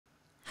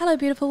Hello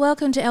beautiful,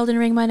 welcome to Elden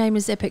Ring. My name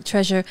is Epic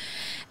Treasure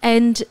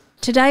and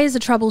today is a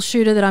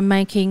troubleshooter that I'm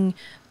making.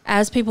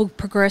 As people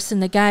progress in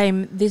the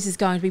game, this is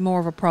going to be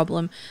more of a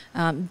problem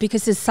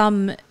because there's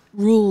some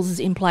rules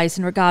in place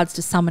in regards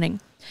to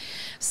summoning.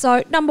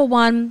 So number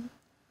one,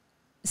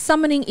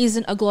 summoning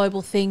isn't a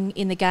global thing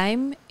in the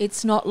game.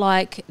 It's not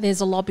like there's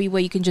a lobby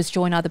where you can just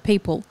join other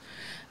people.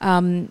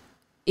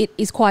 It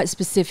is quite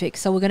specific,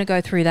 so we're going to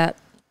go through that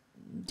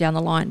down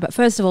the line. But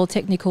first of all,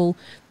 technical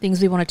things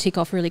we want to tick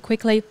off really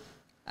quickly.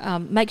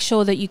 Make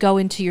sure that you go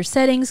into your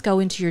settings, go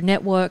into your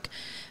network,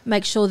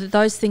 make sure that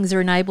those things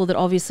are enabled that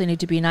obviously need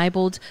to be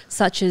enabled,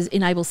 such as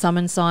enable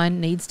summon sign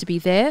needs to be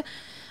there,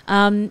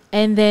 and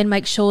then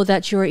make sure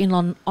that you're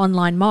in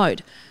online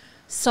mode.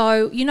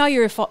 So you know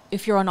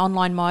if you're on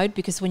online mode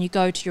because when you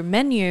go to your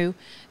menu,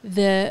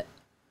 the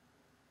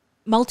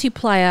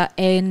multiplayer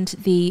and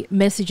the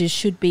messages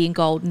should be in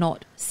gold,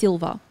 not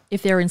silver.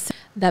 If they're in silver,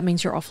 that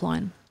means you're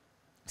offline.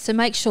 So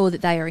make sure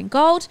that they are in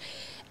gold.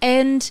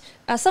 And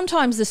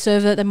sometimes the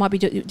server, they might be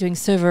doing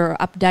server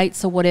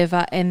updates or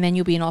whatever, and then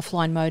you'll be in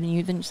offline mode and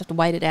you then just have to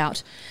wait it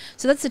out.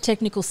 So that's the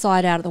technical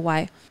side out of the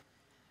way.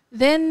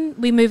 Then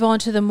we move on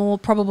to the more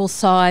probable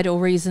side or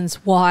reasons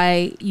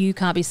why you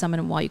can't be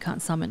summoned and why you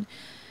can't summon.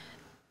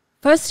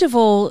 First of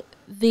all,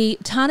 the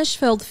tarnished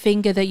felled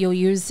finger that you're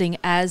using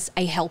as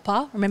a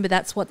helper, remember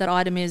that's what that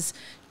item is,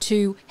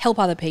 to help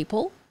other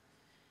people,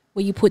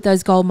 where you put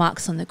those gold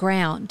marks on the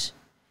ground.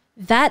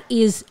 That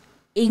is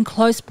in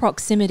close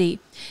proximity.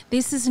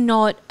 This is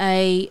not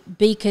a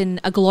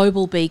beacon, a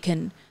global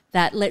beacon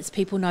that lets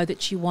people know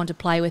that you want to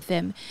play with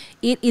them.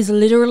 It is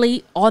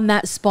literally on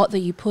that spot that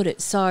you put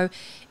it. So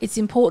it's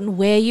important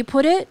where you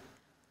put it.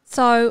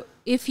 So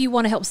if you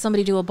want to help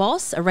somebody do a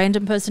boss, a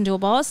random person do a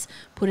boss,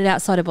 put it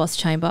outside a boss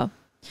chamber.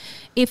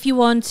 If you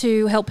want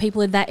to help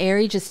people in that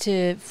area just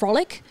to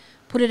frolic,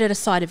 put it at a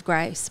site of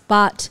grace.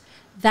 But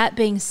that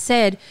being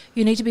said,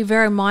 you need to be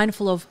very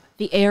mindful of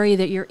the area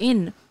that you're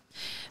in,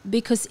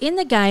 because in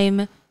the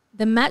game,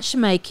 the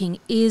matchmaking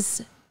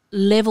is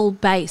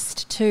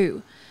level-based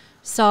too.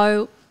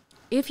 So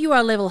if you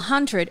are level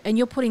 100 and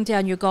you're putting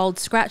down your gold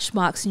scratch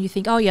marks and you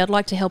think, oh yeah, I'd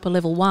like to help a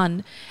level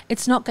 1,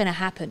 it's not going to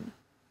happen.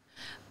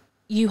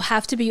 You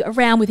have to be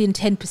around within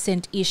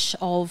 10%-ish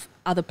of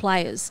other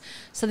players.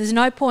 So there's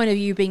no point of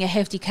you being a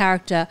hefty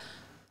character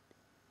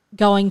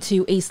going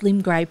to East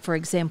Limgrave, for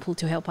example,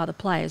 to help other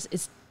players.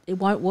 It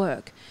won't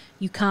work.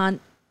 You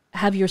can't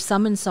have your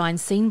summon sign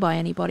seen by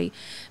anybody,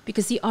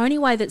 because the only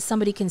way that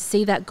somebody can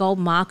see that gold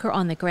marker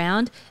on the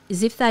ground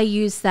is if they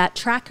use that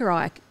tracker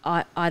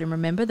item,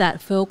 remember,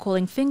 that fur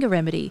calling finger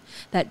remedy,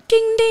 that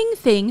ding ding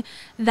thing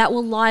that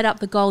will light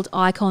up the gold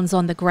icons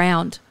on the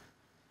ground.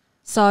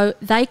 So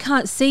they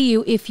can't see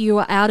you if you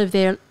are out of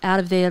their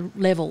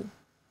level.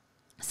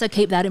 So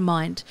keep that in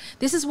mind.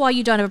 This is why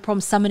you don't have a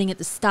problem summoning at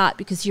the start,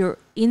 because you're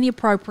in the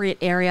appropriate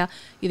area,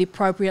 you're the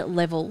appropriate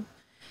level.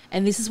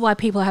 And this is why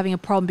people are having a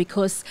problem,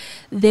 because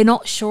they're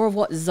not sure of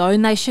what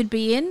zone they should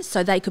be in.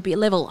 So they could be at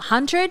level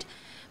 100,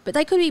 but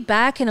they could be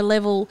back in a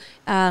level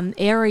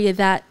area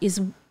that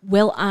is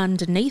well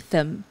underneath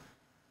them.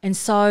 And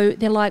so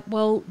they're like,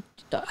 well,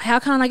 how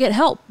can I get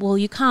help? Well,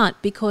 you can't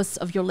because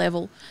of your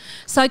level.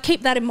 So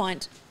keep that in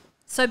mind.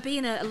 So be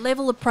in a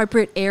level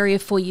appropriate area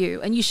for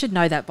you. And you should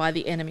know that by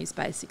the enemies,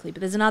 basically.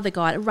 But there's another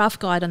guide, a rough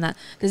guide on that.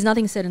 There's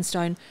nothing set in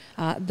stone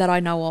that I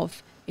know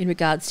of in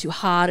regards to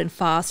hard and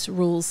fast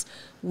rules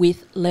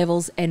with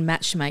levels and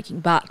matchmaking,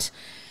 but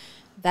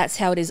that's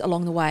how it is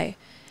along the way.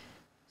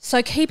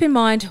 So keep in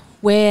mind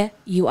where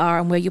you are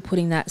and where you're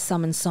putting that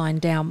summon sign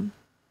down.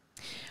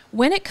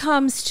 When it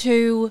comes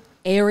to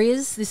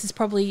areas, this is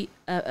probably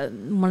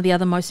one of the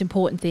other most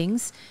important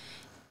things,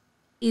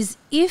 is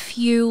if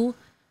you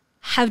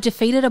have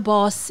defeated a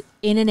boss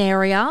in an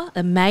area,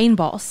 the main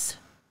boss,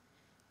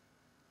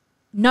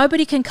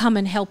 nobody can come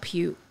and help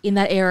you in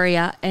that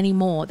area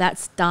anymore.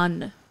 That's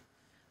done.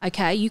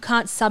 Okay, you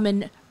can't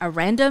summon a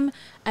random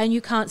and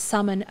you can't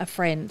summon a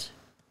friend.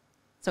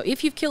 So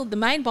if you've killed the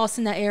main boss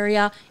in that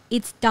area,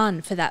 it's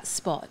done for that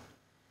spot.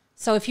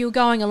 So if you're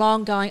going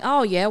along going,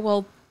 oh yeah,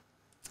 well,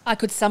 I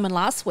could summon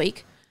last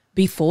week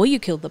before you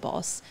killed the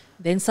boss,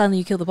 then suddenly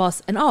you kill the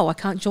boss and oh, I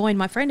can't join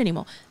my friend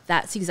anymore.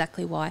 That's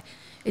exactly why.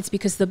 It's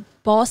because the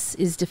boss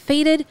is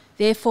defeated,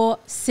 therefore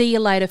see you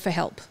later for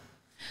help.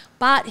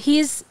 But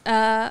here's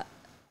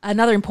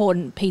another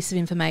important piece of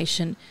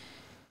information.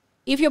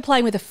 If you're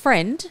playing with a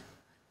friend,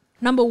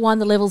 number one,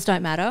 the levels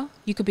don't matter.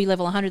 You could be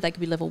level 100, they could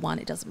be level 1,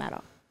 it doesn't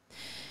matter.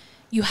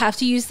 You have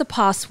to use the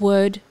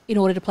password in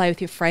order to play with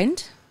your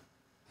friend,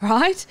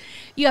 right?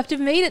 You have to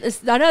meet at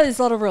this, I know there's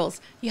a lot of rules.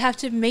 You have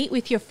to meet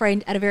with your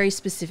friend at a very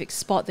specific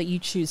spot that you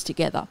choose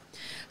together.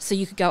 So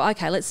you could go,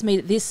 okay, let's meet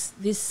at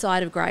this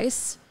side of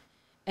grace,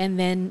 and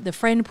then the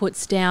friend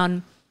puts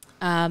down,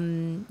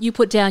 you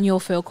put down your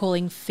fur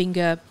calling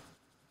finger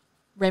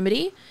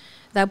remedy,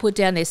 they'll put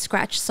down their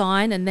scratch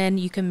sign, and then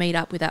you can meet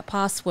up with that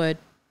password.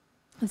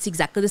 It's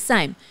exactly the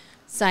same.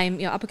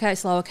 Same, you know,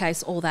 uppercase,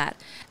 lowercase, all that.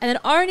 And then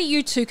only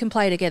you two can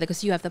play together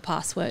because you have the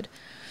password.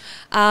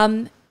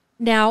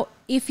 Now,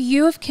 if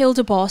you have killed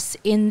a boss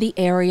in the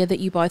area that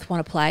you both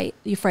want to play,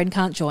 your friend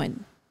can't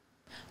join.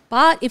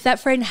 But if that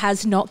friend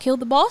has not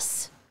killed the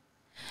boss,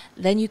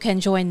 then you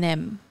can join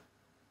them.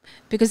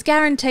 Because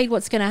guaranteed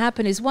what's going to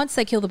happen is once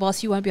they kill the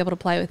boss, you won't be able to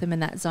play with them in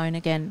that zone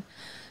again.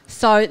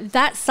 So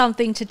that's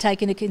something to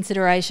take into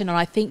consideration, and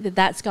I think that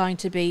that's going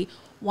to be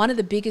one of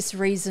the biggest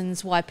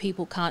reasons why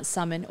people can't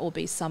summon or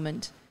be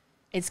summoned.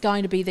 It's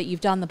going to be that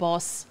you've done the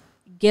boss,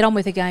 get on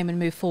with the game and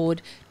move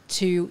forward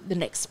to the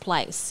next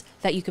place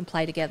that you can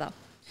play together.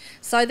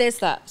 So there's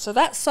that. So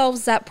that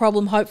solves that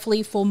problem,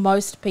 hopefully, for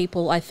most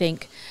people, I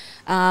think.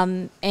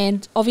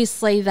 And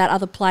obviously that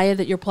other player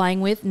that you're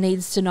playing with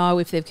needs to know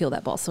if they've killed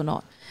that boss or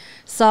not.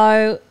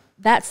 So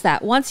that's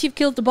that. Once you've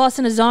killed the boss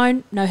in a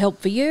zone, no help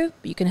for you,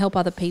 but you can help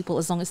other people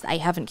as long as they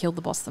haven't killed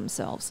the boss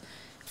themselves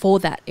for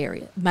that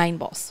area, main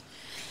boss.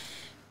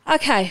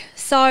 Okay,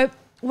 so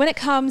when it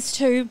comes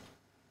to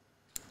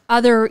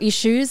other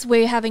issues,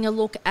 we're having a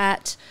look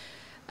at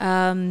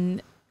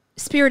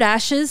Spirit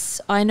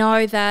Ashes. I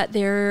know that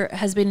there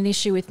has been an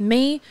issue with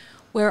me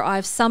where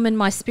I've summoned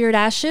my Spirit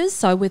Ashes,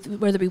 so with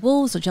whether it be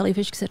wolves or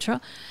jellyfish, etc.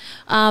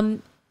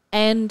 And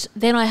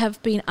then I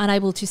have been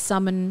unable to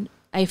summon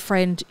a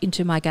friend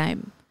into my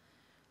game.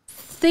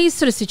 These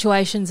sort of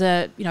situations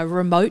are,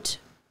 remote.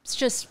 It's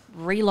just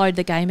reload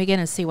the game again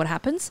and see what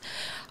happens.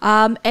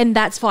 And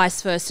that's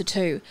vice versa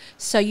too.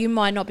 So you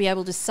might not be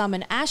able to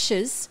summon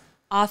ashes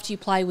after you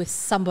play with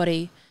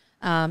somebody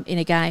in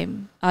a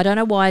game. I don't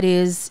know why it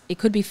is. It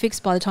could be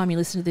fixed by the time you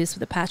listen to this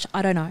with a patch.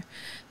 I don't know.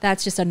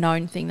 That's just a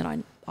known thing that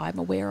I'm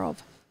aware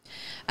of.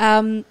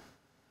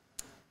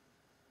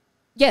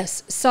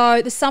 Yes,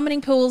 so the summoning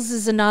pools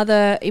is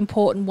another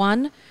important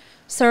one.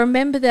 So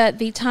remember that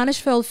the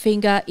Tarnished Furled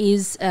Finger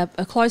is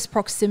a close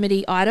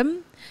proximity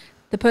item.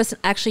 The person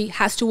actually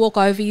has to walk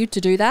over you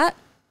to do that,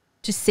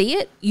 to see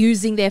it,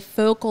 using their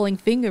fur-calling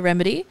finger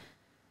remedy.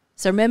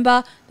 So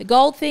remember, the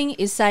gold thing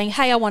is saying,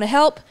 hey, I want to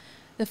help.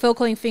 The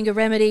fur-calling finger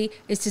remedy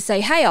is to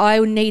say, hey, I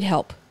need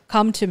help.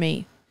 Come to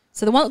me.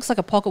 So the one that looks like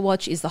a pocket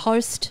watch is the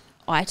host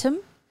item,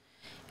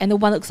 and the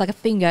one that looks like a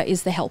finger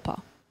is the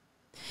helper.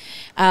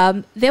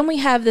 Then we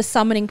have the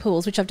summoning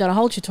pools, which I've done a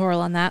whole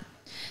tutorial on that.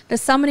 The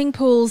summoning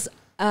pools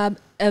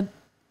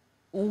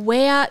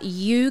where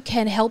you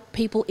can help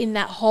people in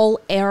that whole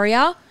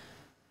area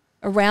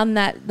around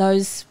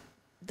those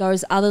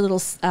other little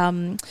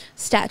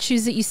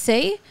statues that you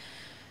see.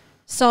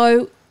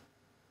 So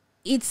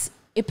it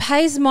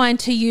pays mind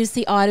to use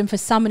the item for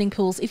summoning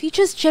pools if you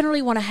just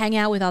generally want to hang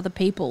out with other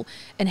people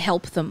and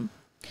help them.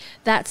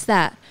 That's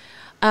that.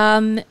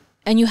 And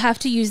you have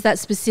to use that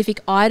specific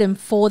item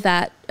for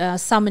that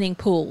summoning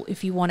pool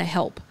if you want to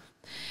help.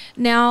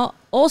 Now,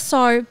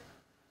 also,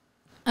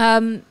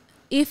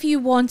 if you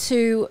want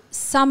to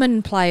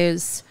summon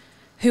players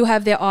who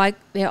have their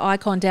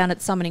icon down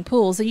at summoning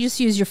pools, then you just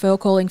use your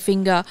fur-calling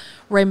finger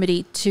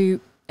remedy to,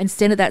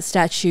 instead of that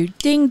statue,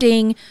 ding,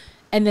 ding,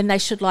 and then they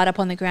should light up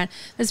on the ground.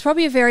 There's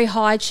probably a very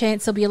high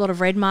chance there'll be a lot of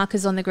red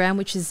markers on the ground,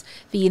 which is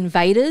the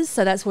invaders,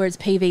 so that's where it's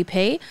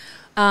PvP.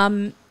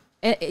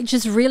 It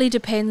just really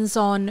depends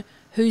on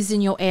who's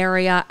in your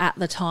area at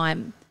the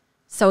time.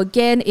 So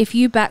again, if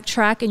you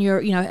backtrack and you're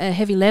at a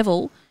heavy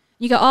level,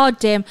 you go, oh,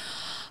 damn,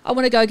 I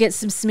want to go get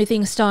some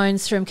smithing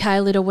stones from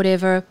Caelid or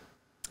whatever.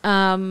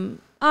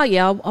 Oh,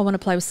 yeah, I want to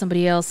play with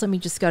somebody else. Let me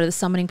just go to the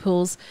summoning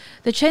pools.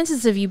 The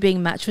chances of you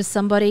being matched with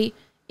somebody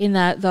in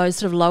those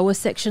sort of lower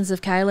sections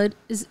of Caelid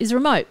is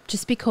remote,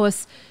 just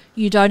because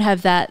you don't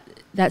have that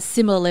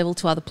similar level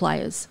to other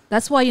players.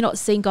 That's why you're not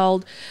seeing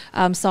gold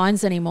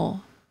signs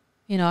anymore.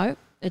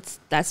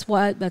 That's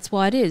why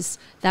it is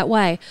that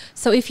way.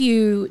 So if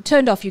you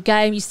turned off your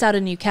game, you start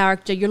a new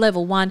character, you're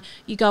level 1,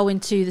 you go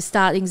into the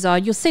starting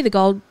zone, you'll see the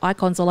gold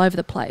icons all over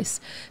the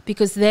place,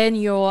 because then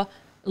you're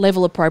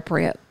level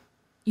appropriate.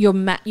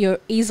 You're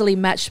easily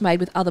match made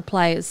with other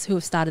players who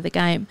have started the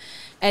game.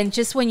 And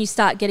just when you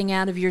start getting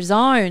out of your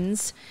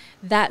zones,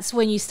 that's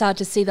when you start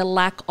to see the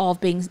lack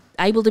of being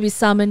able to be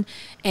summoned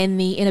and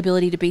the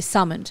inability to be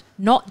summoned.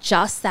 Not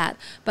just that,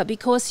 but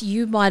because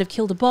you might have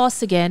killed a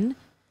boss again,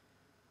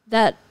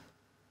 then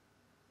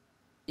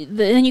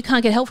you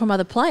can't get help from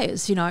other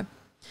players,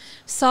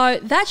 So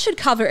that should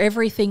cover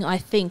everything, I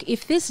think.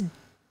 If this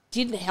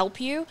didn't help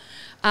you,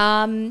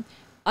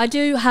 I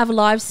do have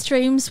live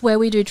streams where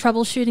we do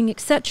troubleshooting,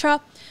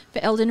 etc. for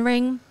Elden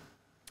Ring.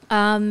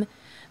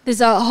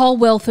 There's a whole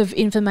wealth of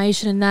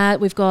information in that.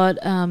 We've got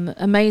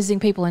amazing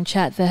people in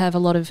chat that have a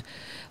lot of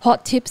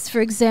hot tips, for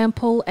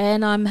example,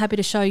 and I'm happy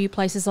to show you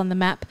places on the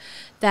map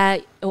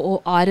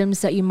or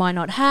items that you might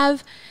not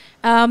have.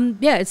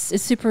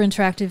 It's super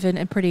interactive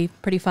and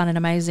pretty fun and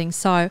amazing.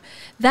 So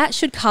that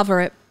should cover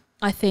it,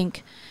 I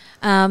think.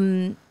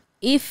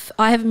 If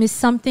I have missed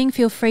something,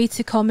 feel free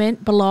to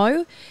comment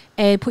below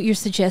and put your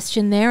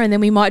suggestion there, and then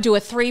we might do a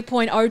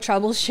 3.0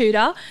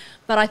 troubleshooter.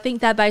 But I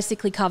think that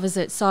basically covers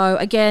it. So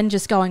again,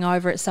 just going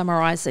over it,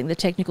 summarising the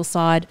technical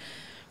side,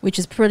 which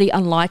is pretty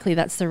unlikely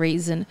that's the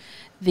reason,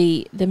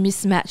 the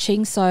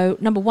mismatching. So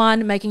number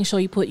 1, making sure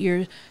you put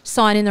your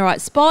sign in the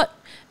right spot,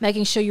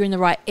 making sure you're in the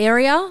right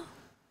area.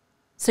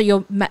 So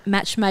you're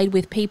match made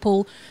with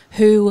people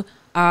who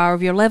are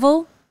of your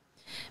level.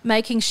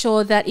 Making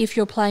sure that if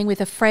you're playing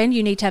with a friend,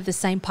 you need to have the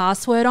same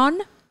password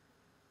on.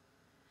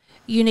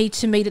 You need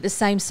to meet at the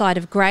same side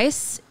of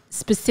grace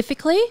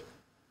specifically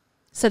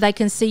so they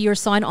can see your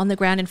sign on the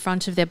ground in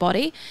front of their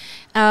body.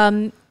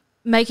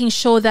 Making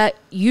sure that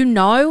you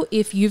know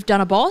if you've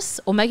done a boss,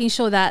 or making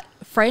sure that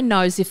a friend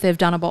knows if they've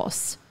done a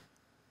boss.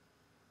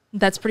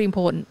 That's pretty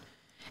important.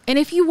 And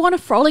if you want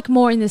to frolic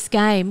more in this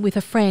game with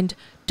a friend,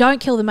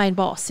 don't kill the main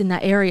boss in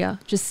that area.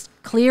 Just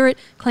clear it,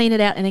 clean it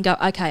out, and then go,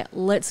 okay,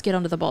 let's get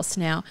onto the boss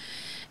now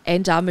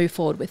and move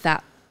forward with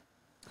that.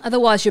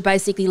 Otherwise, you're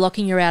basically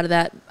locking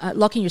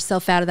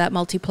yourself out of that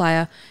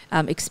multiplayer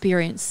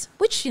experience,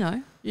 which, you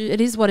know,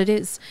 it is what it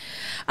is.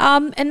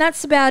 And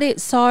that's about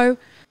it. So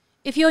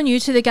if you're new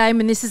to the game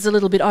and this is a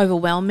little bit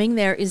overwhelming,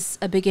 there is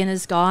a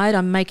beginner's guide.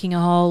 I'm making a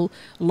whole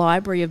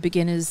library of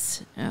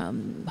beginners,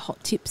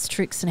 hot tips,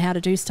 tricks, and how to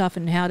do stuff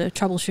and how to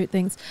troubleshoot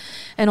things,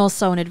 and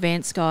also an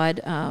advanced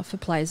guide for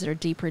players that are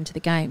deeper into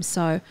the game.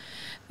 So,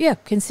 yeah,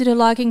 consider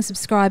liking,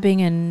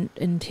 subscribing,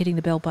 and hitting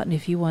the bell button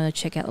if you want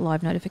to check out the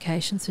live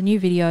notifications for new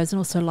videos and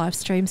also live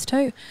streams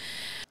too.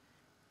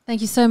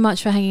 Thank you so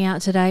much for hanging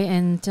out today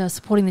and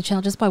supporting the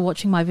channel just by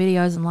watching my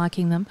videos and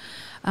liking them.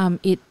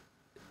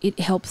 It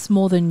helps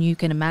more than you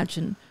can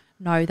imagine.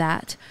 Know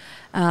that.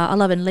 I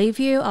love and leave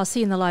you. I'll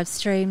see you in the live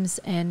streams,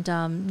 and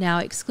now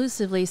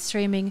exclusively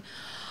streaming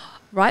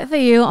right for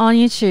you on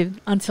YouTube.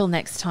 Until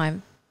next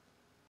time.